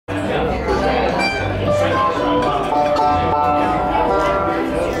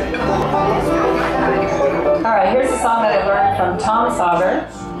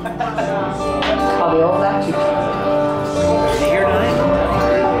called the old black Choo Choo. Is he here tonight?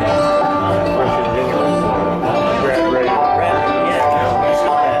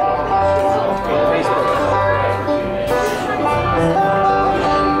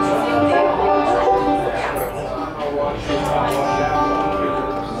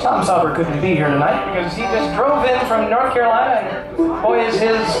 Tom Sauber couldn't be here tonight because he just drove in from North Carolina, and boy is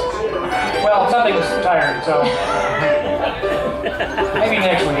his, well, something's tired, so maybe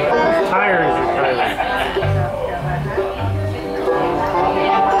next week. Tires are tired.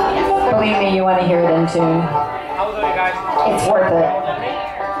 Believe me, you want to hear it in tune. How old are you guys? It's worth it.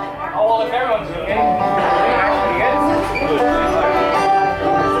 Oh, well, if everyone's okay. Actually, good.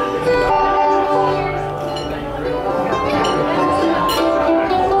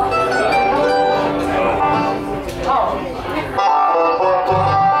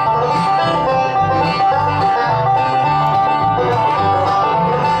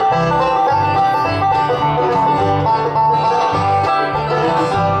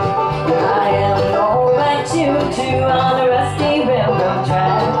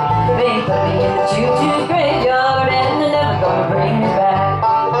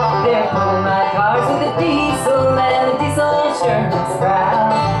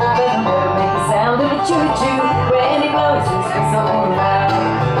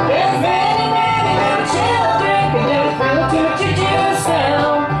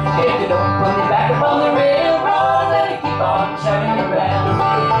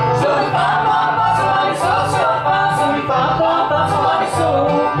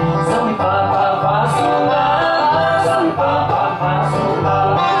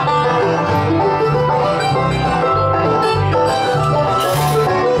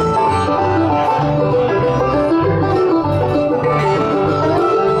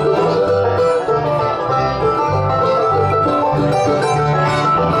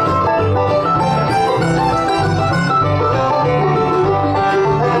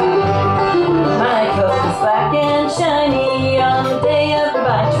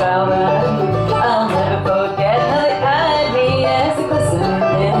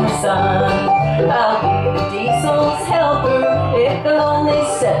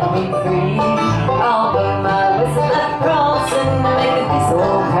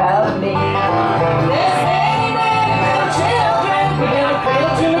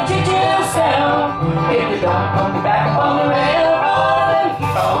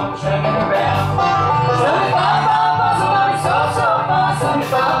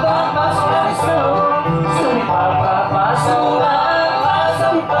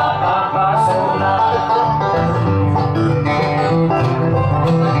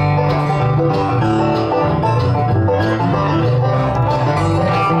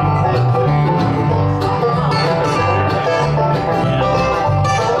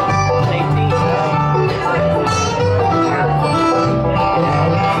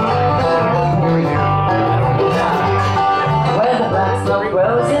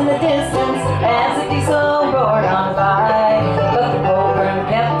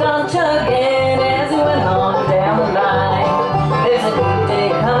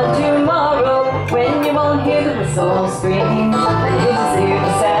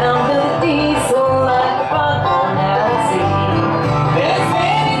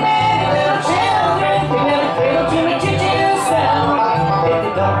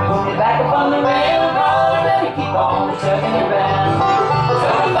 Back up on the railroad, let me keep on chugging around.